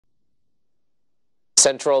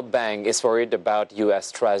Central bank is worried about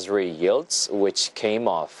U.S. Treasury yields, which came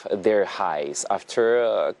off their highs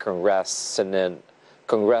after congressional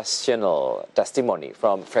testimony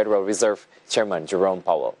from Federal Reserve Chairman Jerome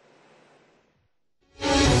Powell.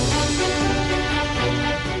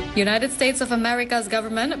 United States of America's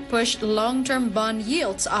government pushed long-term bond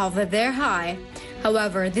yields off their high.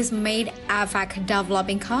 However, this made Efek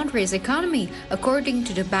developing countries' economy, according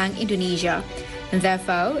to the Bank Indonesia.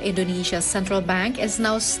 Therefore, Indonesia's central bank is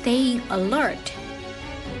now staying alert.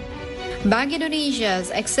 Bank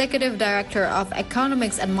Indonesia's Executive Director of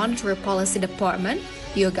Economics and Monetary Policy Department,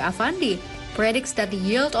 Yoga Afandi, predicts that the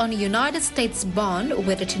yield on the United States bond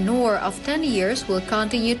with a tenure of 10 years will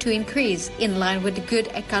continue to increase in line with the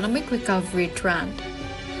good economic recovery trend.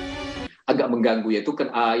 Agak mengganggu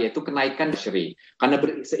yaitu kenaikan Treasury, karena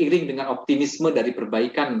seiring dengan optimisme dari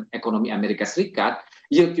perbaikan ekonomi Amerika Serikat,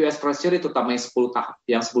 yield US Treasury terutama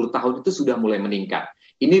yang 10 tahun itu sudah mulai meningkat.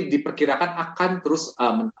 Ini diperkirakan akan terus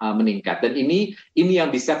meningkat, dan ini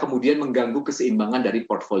yang bisa kemudian mengganggu keseimbangan dari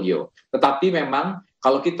portfolio. Tetapi memang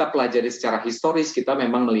kalau kita pelajari secara historis, kita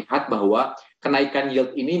memang melihat bahwa kenaikan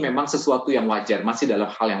yield ini memang sesuatu yang wajar, masih dalam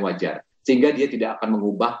hal yang wajar, sehingga dia tidak akan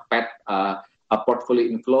mengubah portfolio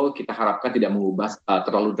inflow. Kita harapkan tidak mengubah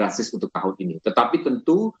terlalu drastis untuk tahun ini. Tetapi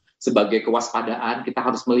tentu sebagai kewaspadaan kita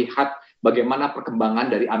harus melihat bagaimana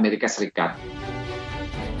perkembangan dari Amerika Serikat.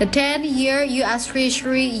 The 10-year U.S.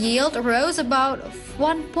 Treasury yield rose about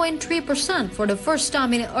 1.3% for the first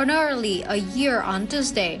time in nearly a year on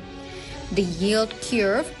Tuesday. The yield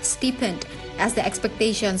curve steepened as the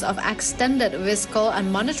expectations of extended fiscal and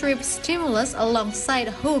monetary stimulus alongside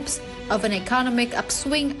hopes of an economic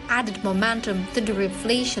upswing added momentum to the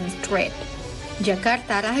reflation trade.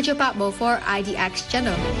 Jakarta, Rahajo Pak Bo for IDX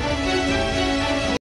Channel.